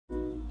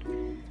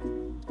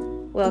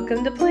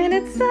Welcome to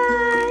Planet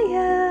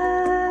Saya.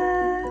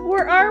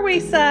 Where are we,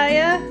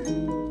 Saya?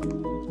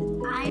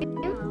 I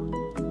don't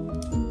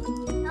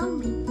know. Tell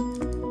me.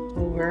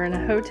 Well, we're in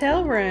a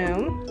hotel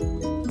room.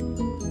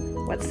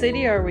 What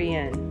city are we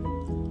in?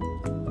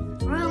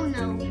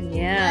 Roanoke.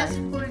 Yeah. West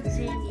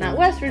Virginia. Not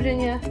West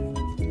Virginia.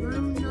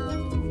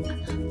 Roanoke,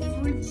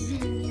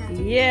 Virginia.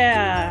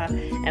 Yeah.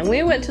 And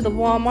we went to the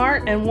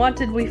Walmart, and what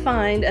did we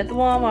find at the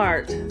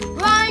Walmart?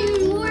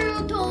 Ryan's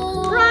World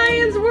Toys.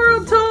 Ryan's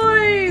World Toys!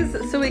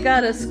 So we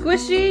got a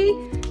squishy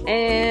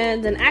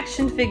and an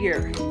action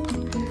figure.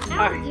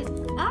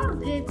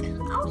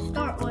 I'll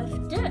start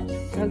with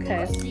this. Okay.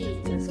 Let's see.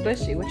 The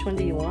squishy. Which one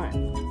do you want?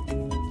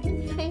 I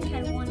think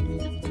I want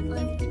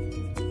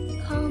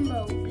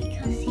combo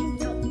because he's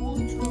the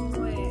ultra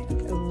rare.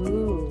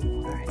 Ooh.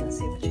 Alright, let's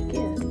see what you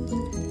get.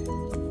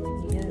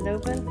 You get it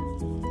open?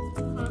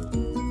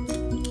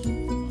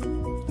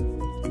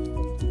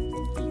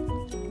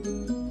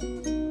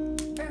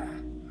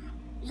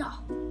 Yeah.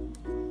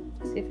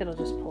 See if it'll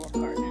just pull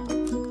apart now.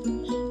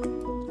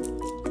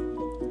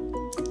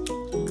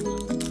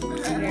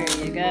 There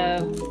you go.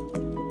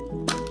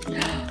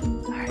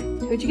 Alright,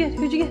 who'd you get?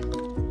 Who'd you get?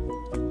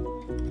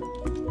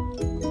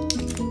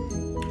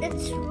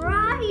 It's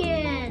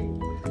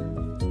Ryan.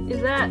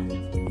 Is that...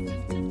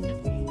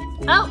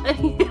 Oh!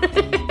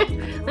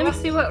 Let me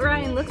see what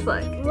Ryan looks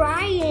like.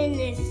 Ryan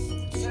is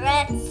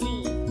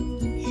stretchy.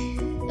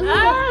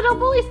 Ah, don't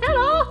pull his head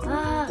off!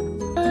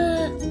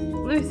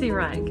 Let Let me see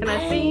Ryan. Can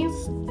I see him?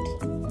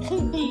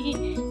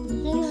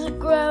 He's a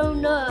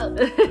grown up.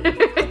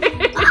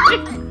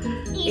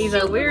 He's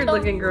a weird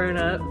looking grown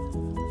up.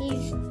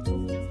 He's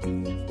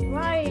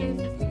Ryan.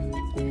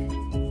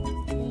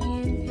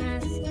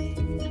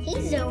 And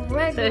he's a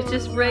regular. So it's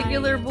just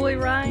regular boy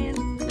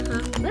Ryan?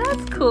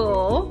 That's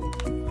cool.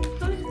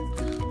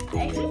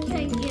 I think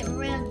I get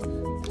Red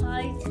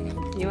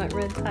Titan. You want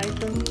Red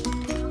Titan?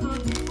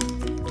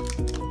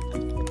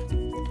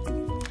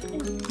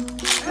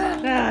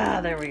 Ah,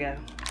 there we go.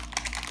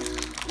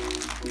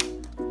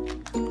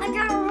 I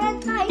got a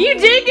Red Titan. You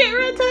did get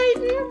Red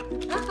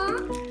Titan?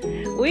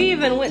 Uh-huh. We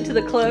even went to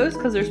the clothes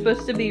because they're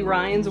supposed to be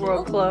Ryan's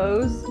World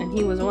clothes, and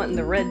he was wanting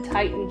the Red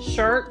Titan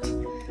shirt,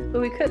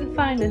 but we couldn't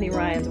find any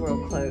Ryan's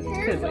World clothes, could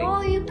Here's we?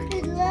 all you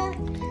could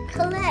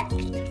collect.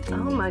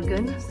 Oh my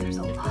goodness, there's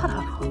a lot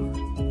of them.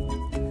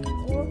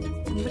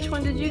 Which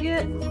one did you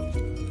get?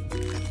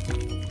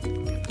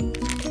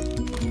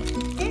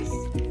 This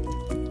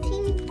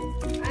team,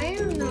 I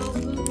don't know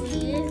who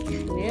he is.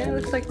 Yeah, it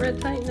looks like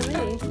Red Titan to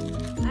me.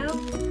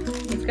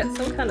 He's got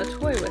some kind of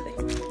toy with him.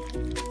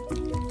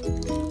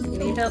 You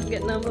need help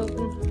getting them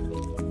open?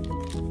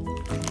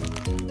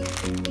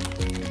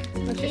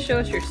 Why don't you show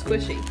us your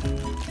squishy?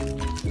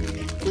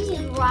 He's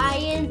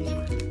Ryan.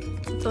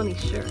 It's on his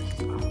shirt.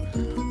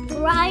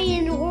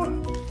 Ryan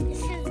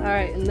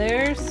Alright, and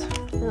there's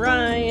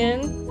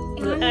Ryan.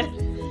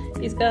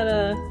 He's got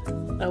a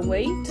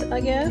weight, I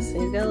guess.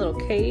 He's got a little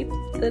cape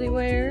that he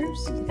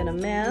wears. He's got a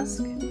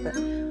mask.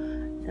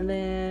 And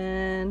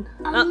then...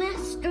 a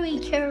mystery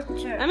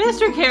character. A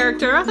mystery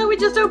character? I thought we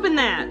just opened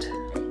that.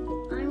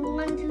 I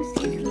want to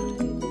see who.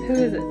 Who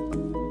is it?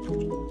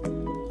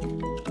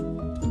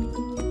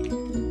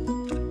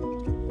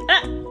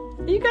 Ah!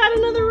 You got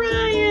another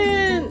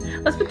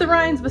Ryan! Let's put the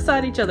Ryans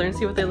beside each other and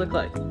see what they look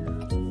like.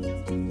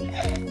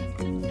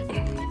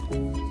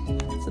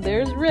 So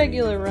there's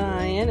regular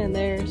Ryan and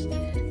there's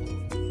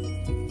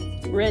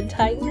Red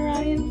Titan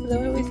Ryan. Is that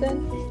what we said?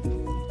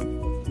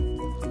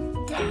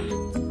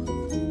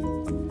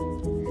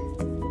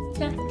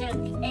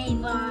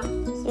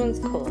 This one's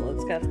cool.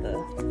 It's got the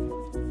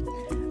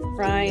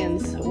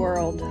Ryan's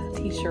World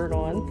t-shirt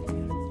on.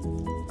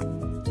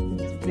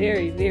 It's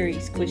very, very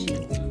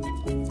squishy.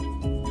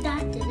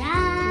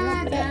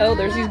 Oh,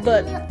 there's his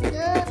butt.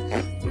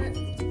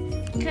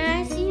 Can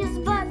I see his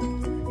butt?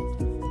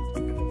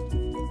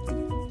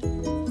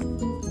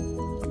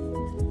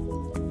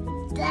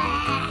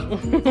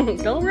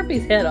 Don't rip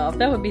his head off.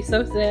 That would be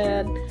so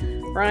sad.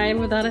 Ryan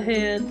without a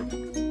head.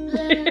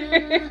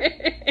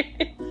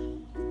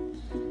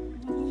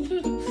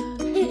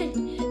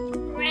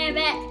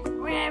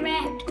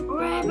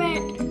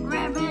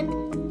 Rabbit.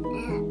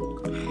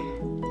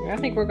 I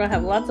think we're going to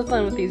have lots of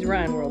fun with these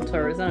Ryan World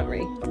tours, aren't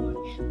we?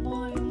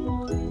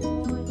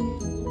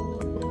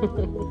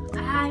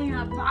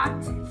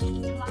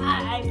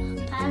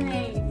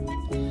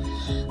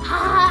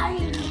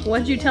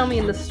 What'd you tell me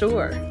in the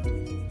store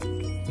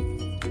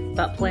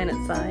about Planet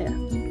Saya?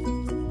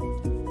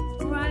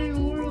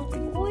 Ryan World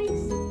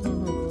Toys?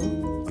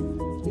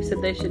 You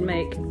said they should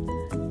make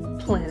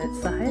Planet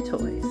Saya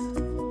toys.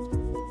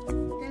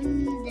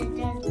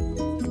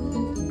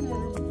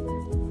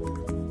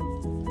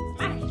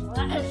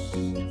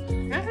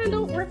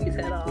 Don't rip his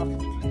head off.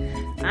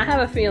 I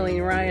have a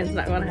feeling Ryan's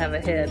not going to have a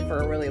head for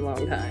a really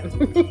long time.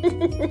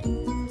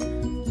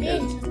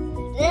 There's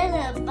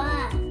a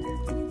butt.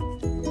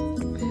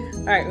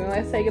 Alright, we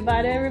want to say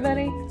goodbye to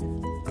everybody?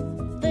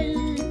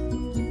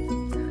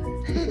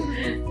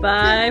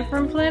 Bye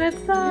from Planet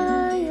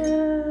Saya.